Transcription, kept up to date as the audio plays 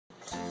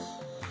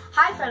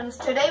Hi friends,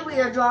 today we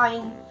are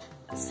drawing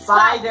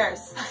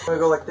spiders. Can we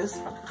go like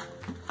this?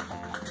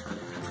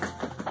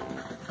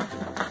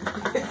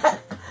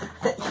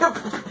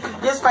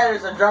 Your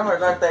spiders are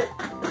drummers, aren't they?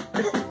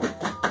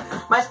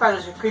 My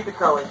spiders are creepy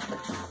crawly.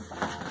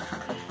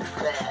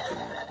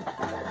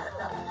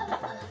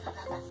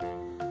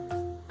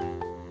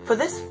 For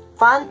this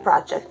fun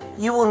project,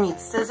 you will need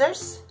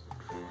scissors,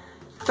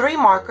 3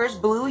 markers,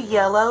 blue,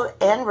 yellow,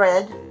 and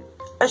red,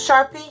 a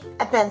sharpie,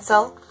 a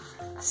pencil,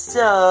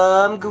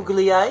 some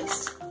googly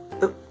eyes,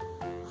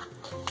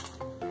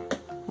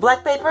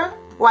 black paper,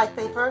 white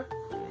paper,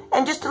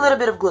 and just a little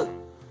bit of glue.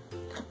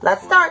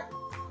 Let's start.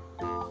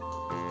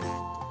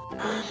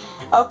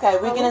 Okay,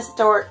 we're gonna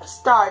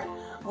start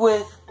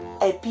with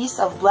a piece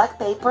of black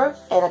paper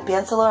and a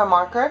pencil or a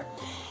marker,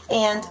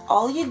 and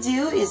all you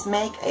do is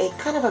make a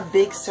kind of a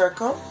big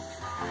circle.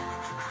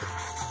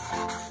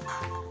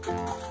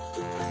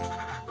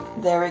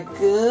 Very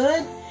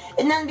good.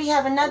 And then we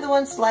have another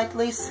one,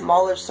 slightly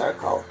smaller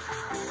circle.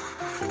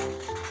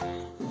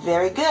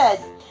 Very good.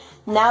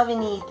 Now we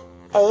need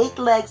 8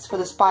 legs for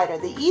the spider.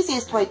 The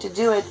easiest way to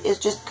do it is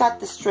just cut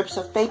the strips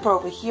of paper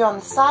over here on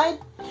the side.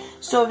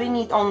 So we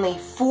need only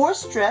 4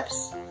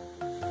 strips.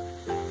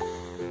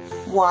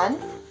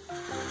 1,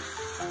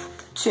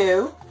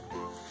 2,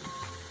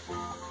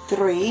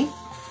 3,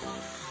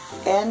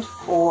 and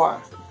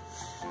 4.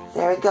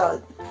 There we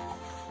go.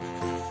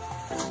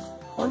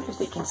 I wonder if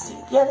they can see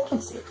it. Yeah, they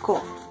can see it.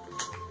 Cool.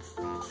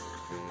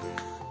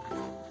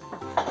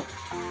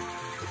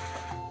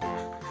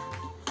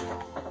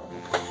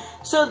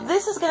 So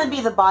this is going to be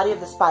the body of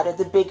the spider,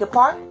 the bigger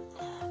part.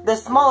 The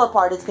smaller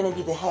part is going to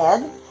be the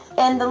head.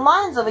 And the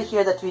lines over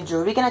here that we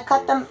drew, we're going to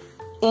cut them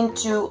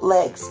into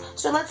legs.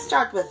 So let's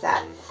start with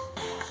that.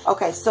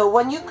 Okay, so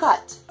when you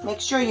cut, make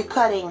sure you're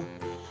cutting.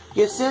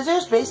 Your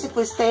scissors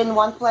basically stay in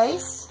one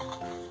place.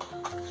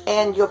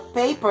 And your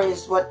paper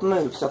is what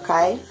moves,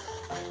 okay?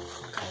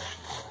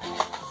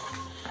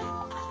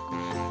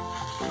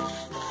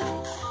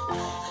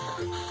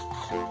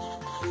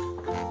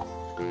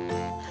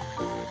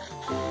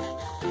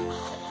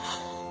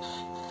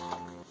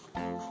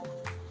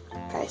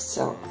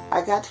 So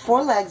I got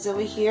 4 legs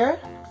over here,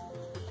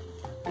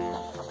 and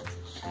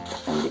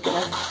we're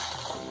gonna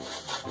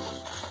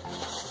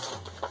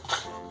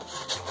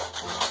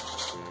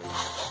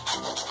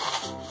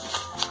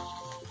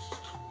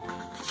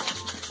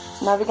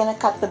now we're gonna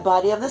cut the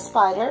body of the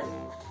spider.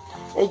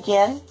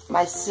 Again,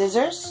 my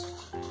scissors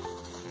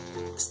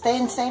stay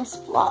in the same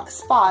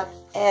spot,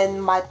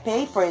 and my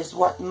paper is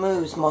what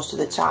moves most of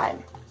the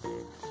time.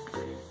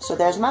 So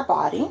there's my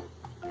body.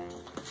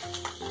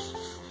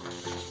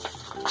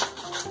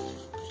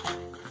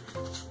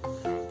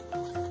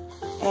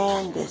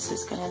 And this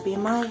is going to be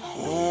my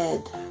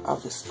head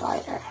of the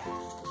spider.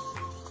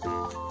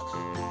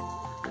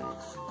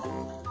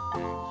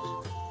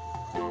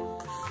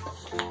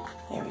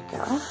 There we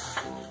go.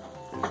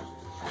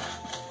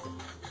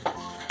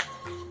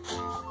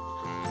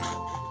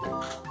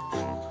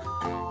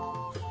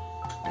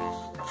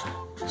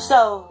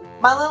 So,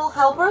 my little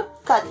helper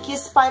cut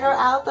his spider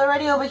out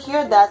already over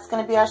here. That's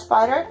going to be our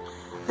spider.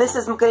 This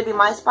is going to be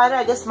my spider.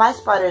 I guess my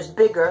spider is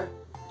bigger,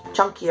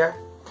 chunkier.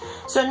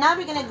 So now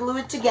we're going to glue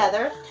it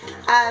together.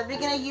 We're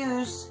going to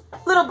use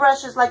little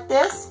brushes like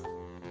this.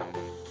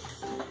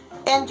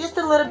 And just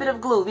a little bit of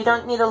glue. We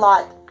don't need a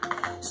lot.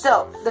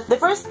 So, the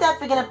first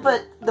step, we're going to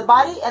put the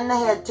body and the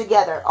head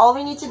together. All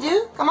we need to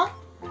do, come on,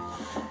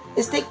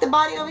 is take the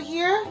body over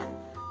here,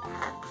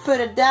 put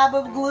a dab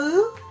of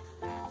glue,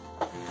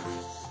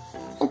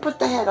 and put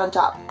the head on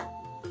top.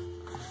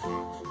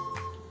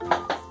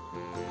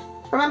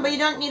 Remember, you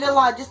don't need a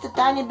lot. Just a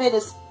tiny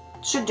bit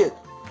should do.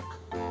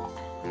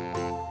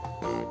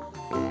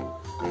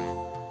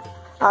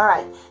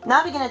 Alright,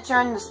 now we're going to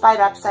turn the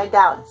spider upside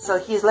down. So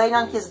he's laying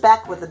on his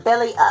back with the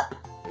belly up.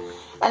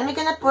 And we're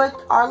going to put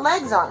our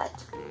legs on it.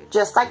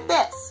 Just like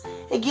this.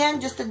 Again,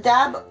 just a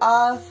dab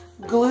of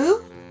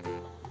glue.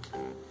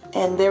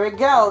 And there we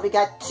go. We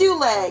got 2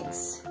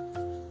 legs.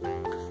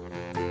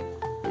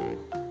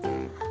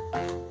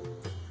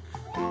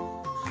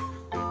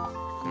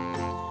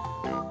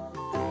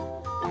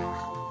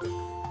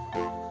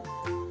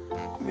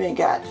 We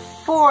got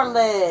 4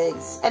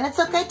 legs, and it's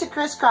okay to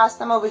crisscross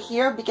them over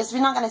here because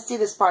we're not going to see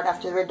this part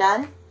after we're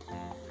done.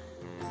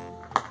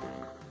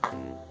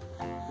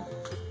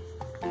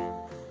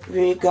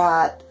 We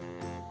got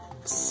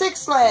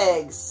 6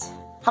 legs.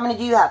 How many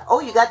do you have?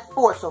 Oh, you got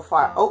 4 so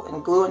far. Oh,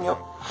 and glue on your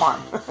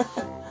arm.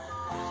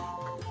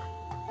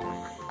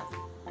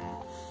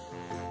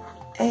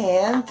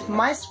 And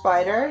my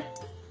spider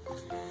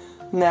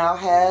now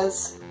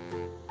has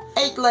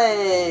 8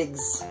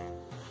 legs.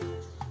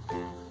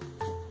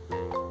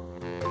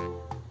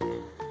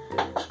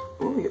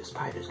 Your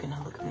spider's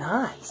gonna look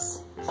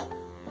nice.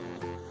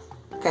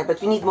 Okay, but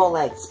we need more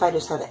legs.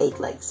 Spiders have 8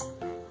 legs.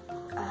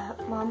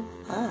 Mom.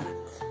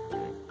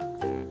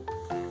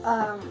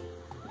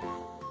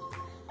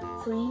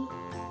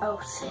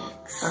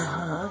 306.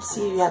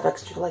 See, you have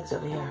extra legs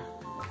over here.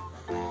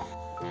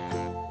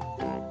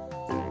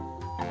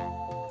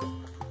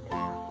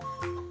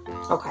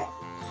 Okay.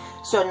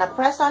 So now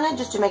press on it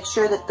just to make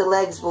sure that the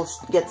legs will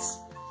get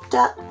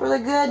stuck really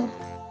good.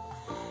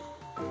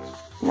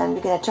 And then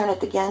we're going to turn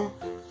it again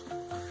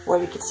where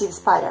we can see the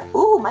spider.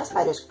 Ooh, my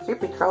spider's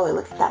creepy crawly.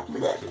 Look at that. Blah,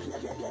 blah,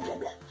 blah, blah, blah,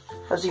 blah.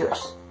 How's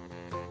yours?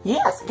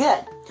 Yes,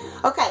 good.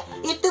 Okay,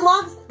 if the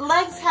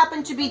legs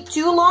happen to be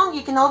too long,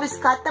 you can always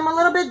cut them a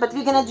little bit, but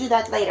we're going to do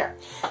that later.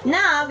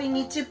 Now we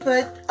need to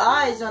put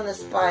eyes on the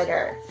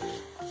spider.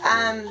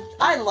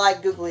 I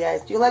like googly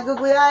eyes. Do you like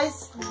googly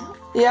eyes?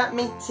 Mm-hmm. Yeah,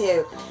 me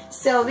too.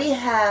 So we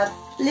have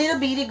little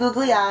bitty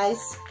googly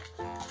eyes.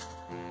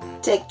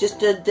 Take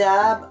just a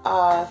dab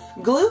of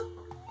glue.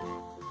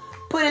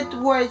 Put it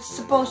where it's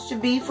supposed to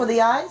be for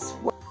the eyes.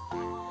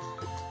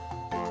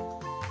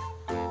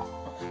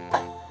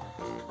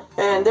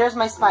 And there's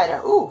my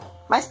spider. Ooh,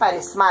 my spider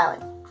is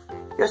smiling.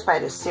 Your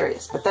spider is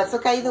serious, but that's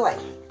okay either way.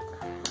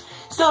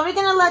 So we're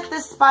gonna let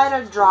this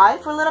spider dry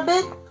for a little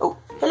bit. Oh,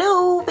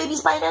 hello, baby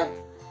spider.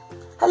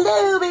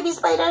 Hello, baby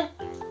spider.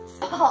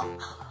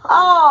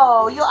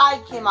 Oh, your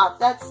eye came off.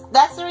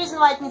 That's the reason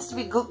why it needs to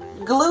be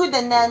glued,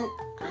 and then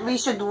we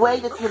should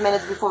wait a few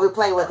minutes before we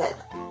play with it.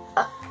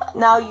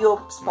 Now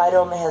your spider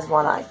only has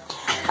one eye.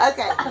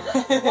 Okay.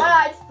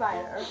 One-eyed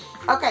spider.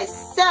 Okay,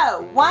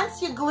 so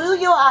once you glue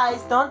your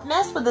eyes, don't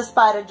mess with the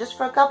spider just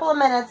for a couple of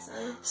minutes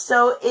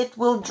so it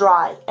will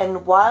dry.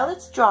 And while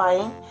it's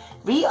drying,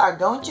 we are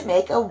going to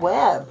make a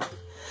web.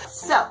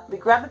 So we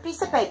grab a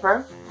piece of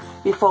paper,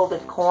 we fold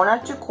it corner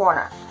to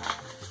corner.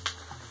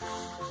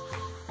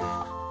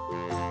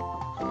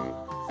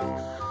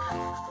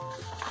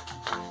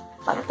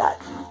 Like that.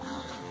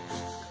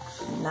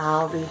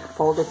 Now we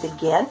fold it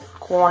again,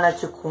 corner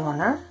to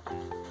corner.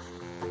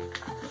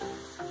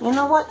 You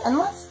know what? And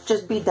let's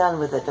just be done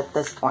with it at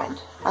this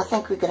point. I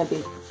think we're going to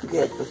be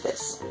good with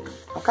this.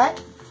 Okay?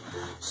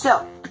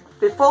 So,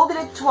 we folded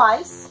it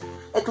twice.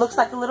 It looks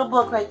like a little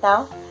book right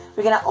now.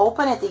 We're going to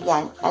open it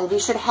again. And we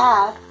should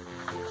have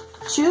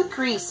 2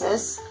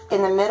 creases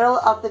in the middle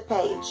of the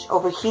page.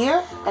 Over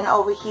here and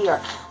over here.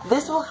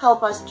 This will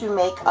help us to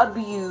make a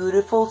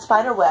beautiful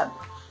spider web.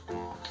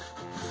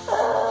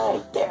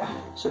 Right there.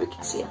 So we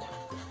can see it.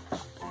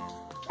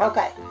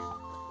 Okay.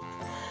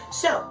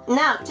 So,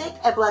 now take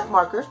a black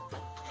marker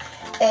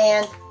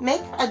and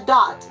make a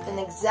dot in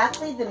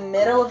exactly the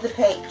middle of the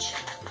page.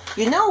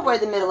 You know where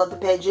the middle of the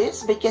page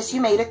is because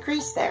you made a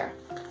crease there.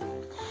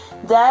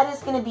 That is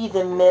going to be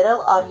the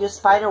middle of your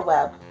spider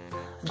web.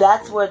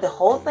 That's where the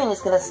whole thing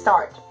is going to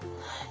start.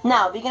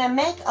 Now, we're going to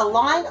make a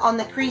line on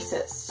the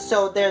creases.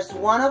 So, there's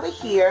one over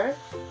here.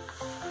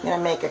 I'm going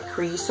to make a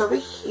crease over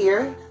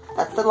here.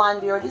 That's the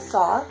line we already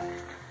saw.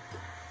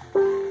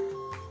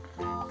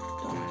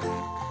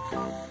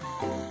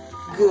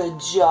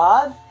 Good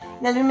job.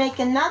 Now we make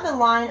another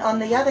line on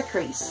the other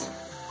crease.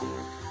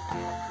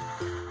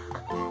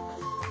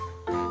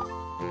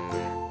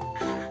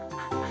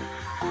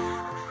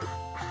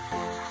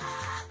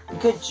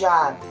 Good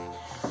job.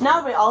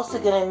 Now we're also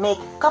going to make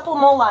a couple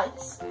more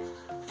lines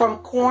from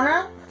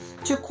corner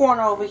to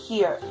corner over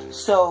here.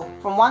 So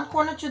from one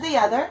corner to the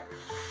other.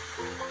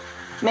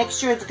 Make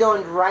sure it's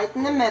going right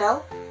in the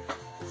middle.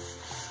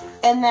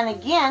 And then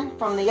again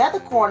from the other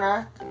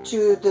corner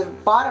to the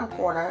bottom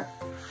corner,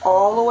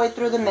 all the way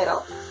through the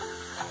middle.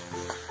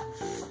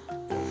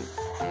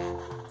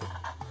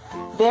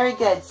 Very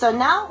good. So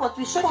now what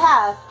we should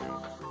have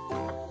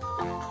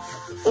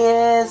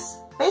is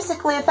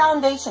basically a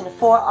foundation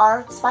for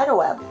our spider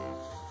web.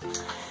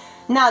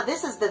 Now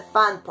this is the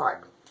fun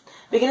part.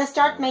 We're going to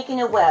start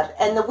making a web.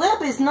 And the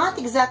web is not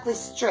exactly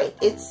straight.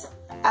 It's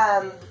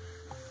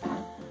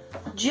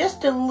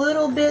just a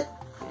little bit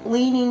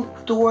leaning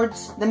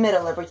towards the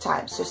middle every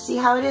time. So see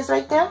how it is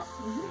right there?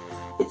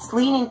 Mm-hmm. It's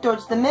leaning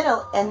towards the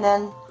middle and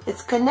then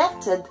it's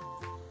connected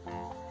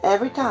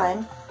every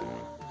time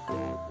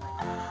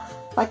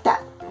like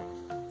that.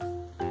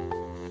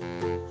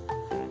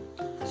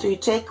 So you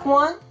take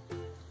one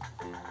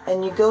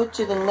and you go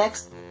to the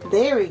next.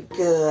 Very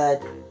good.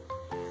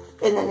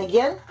 And then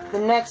again the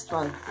next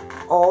one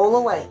all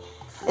the way.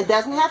 It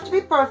doesn't have to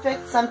be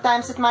perfect.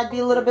 Sometimes it might be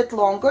a little bit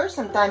longer,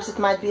 sometimes it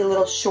might be a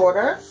little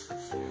shorter.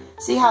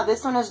 See how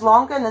this one is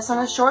longer and this one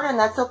is shorter, and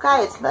that's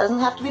okay. It doesn't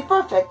have to be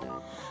perfect,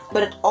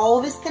 but it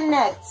always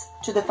connects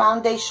to the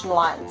foundation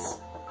lines.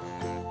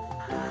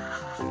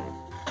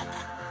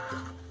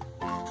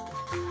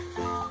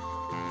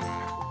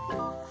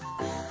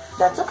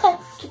 That's okay.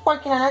 Keep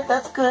working on it.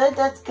 That's good.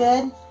 That's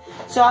good.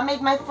 So I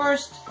made my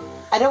first,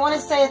 I don't want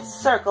to say it's a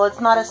circle.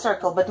 It's not a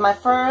circle, but my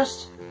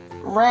first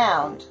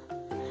round.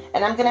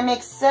 And I'm going to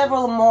make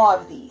several more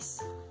of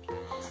these.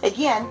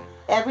 Again,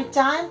 every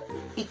time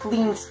it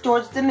leans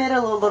towards the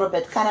middle a little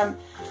bit, kind of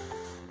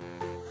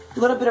a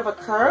little bit of a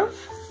curve.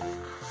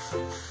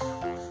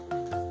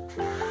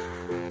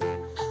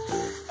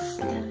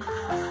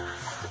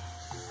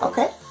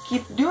 Okay,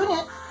 keep doing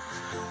it.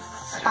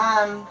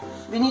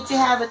 We need to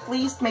have at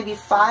least maybe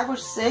 5 or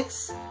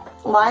 6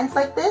 lines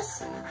like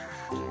this.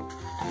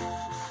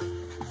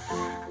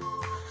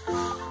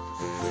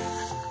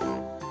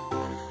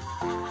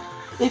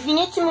 If you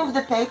need to move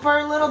the paper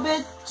a little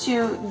bit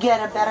to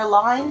get a better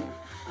line,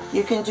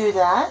 you can do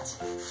that.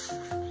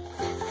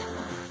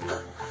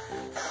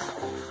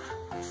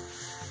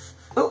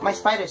 Oh, my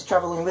spider's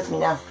traveling with me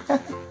now.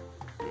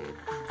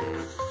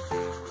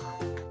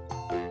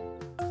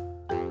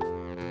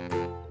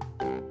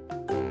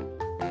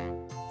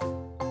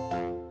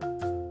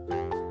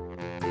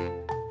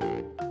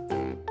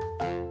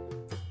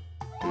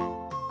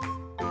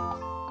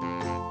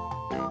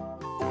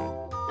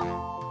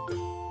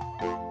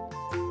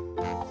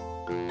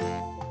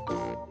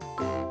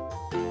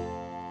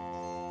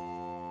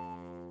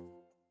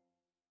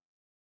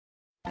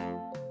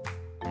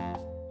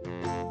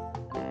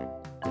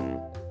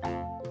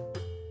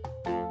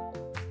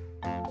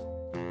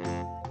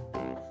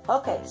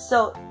 Okay,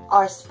 so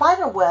our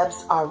spider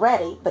webs are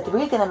ready, but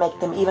we're going to make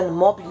them even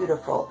more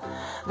beautiful.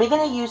 We're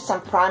going to use some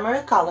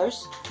primary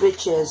colors,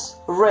 which is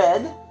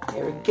red,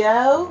 there we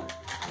go,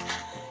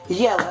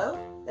 yellow,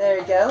 there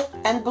we go,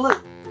 and blue.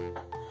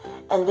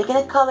 And we're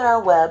going to color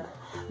our web,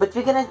 but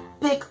we're going to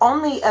pick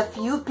only a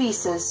few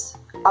pieces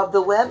of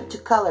the web to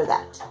color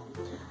that.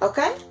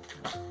 Okay?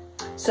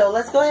 So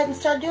let's go ahead and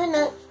start doing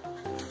that.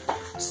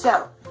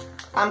 So,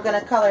 I'm going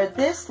to color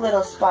this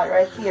little spot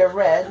right here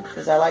red,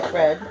 because I like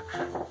red.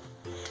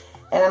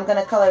 And I'm going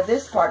to color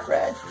this part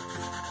red.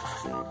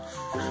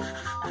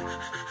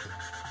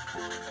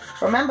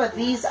 Remember,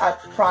 these are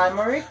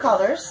primary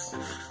colors.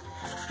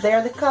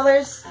 They're the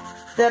colors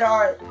that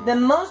are the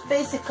most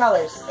basic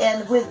colors.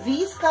 And with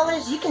these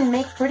colors, you can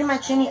make pretty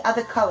much any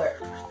other color.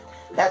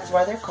 That's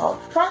why they're called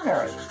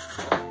primary.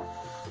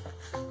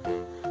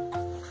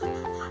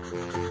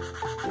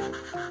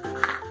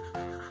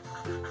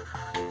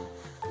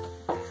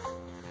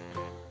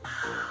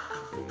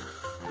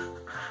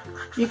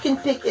 You can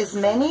pick as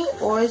many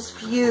or as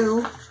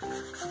few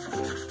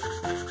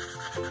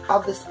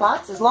of the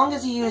spots as long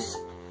as you use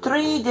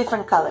 3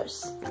 different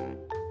colors.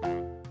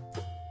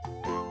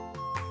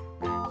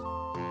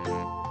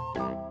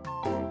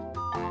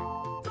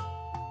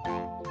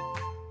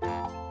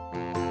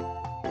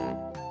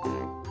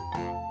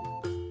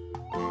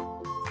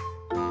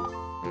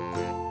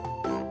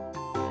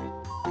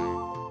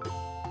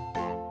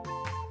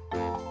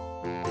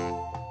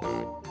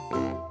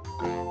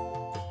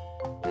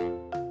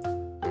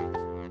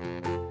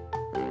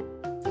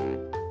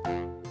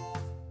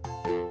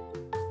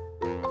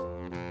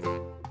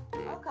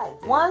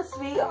 Once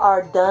we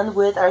are done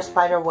with our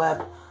spider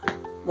web,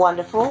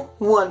 wonderful,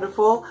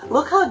 wonderful.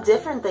 Look how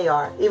different they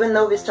are, even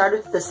though we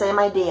started with the same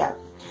idea.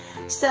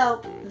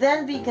 So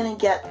then we're gonna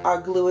get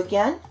our glue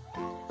again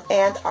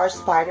and our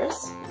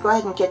spiders. Go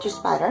ahead and get your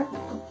spider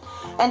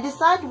and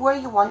decide where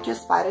you want your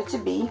spider to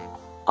be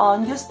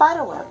on your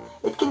spider web.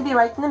 It can be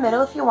right in the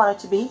middle if you want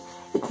it to be.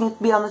 It can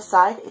be on the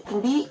side. It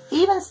can be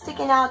even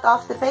sticking out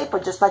off the paper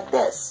just like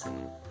this.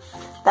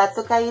 That's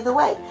okay either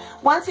way.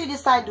 Once you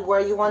decide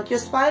where you want your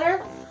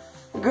spider,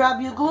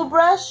 grab your glue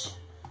brush,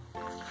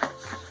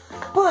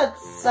 put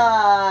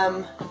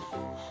some,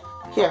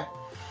 here,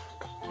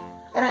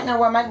 I don't know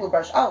where my glue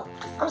brush, oh,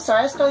 I'm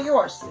sorry, I stole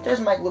yours.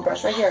 There's my glue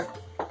brush right here.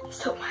 You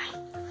stole mine.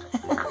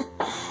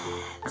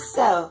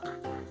 So,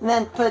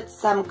 then put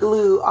some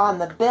glue on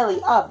the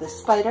belly of the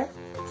spider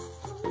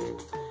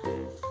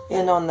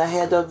and on the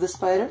head of the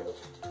spider.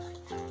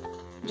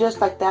 Just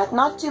like that,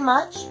 not too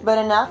much, but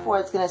enough where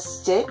it's going to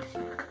stick.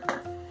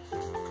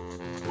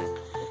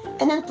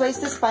 And then place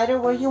the spider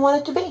where you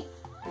want it to be.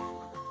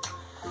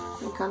 I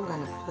think I'm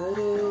going to put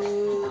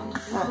it...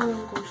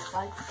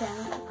 Slides down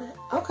a bit.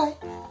 Okay.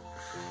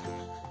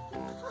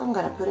 I'm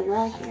going to put it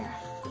right here.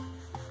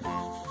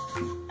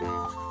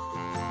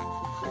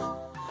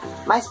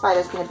 My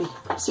spider's going to be...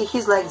 See,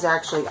 his legs are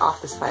actually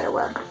off the spider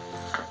web.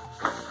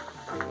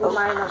 Well,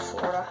 mine are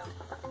sorta.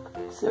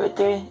 So right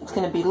there, it's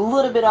going to be a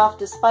little bit off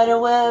the spider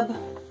web.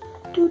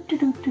 Doo, doo,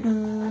 doo, doo,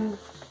 doo.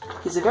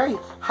 He's a very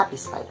happy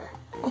spider.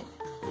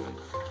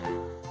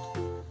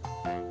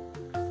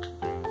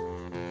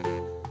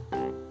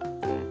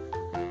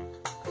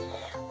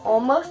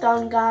 Almost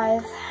done,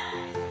 guys.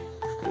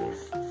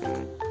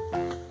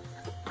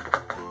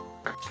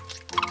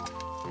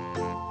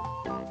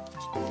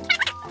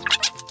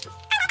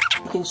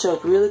 You can show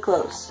it really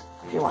close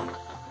if you want.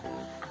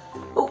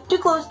 Oh, too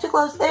close, too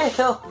close. There you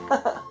go.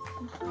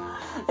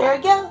 There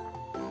we go.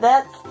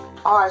 That's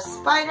our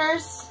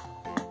spiders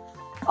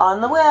on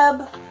the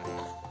web.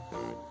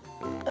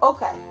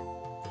 Okay.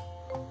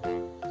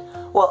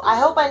 Well, I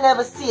hope I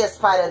never see a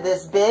spider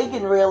this big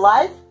in real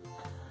life.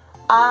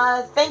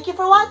 Thank you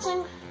for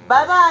watching.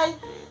 Bye-bye.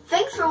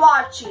 Thanks for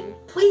watching.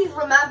 Please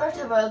remember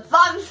to put a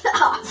thumbs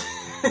up.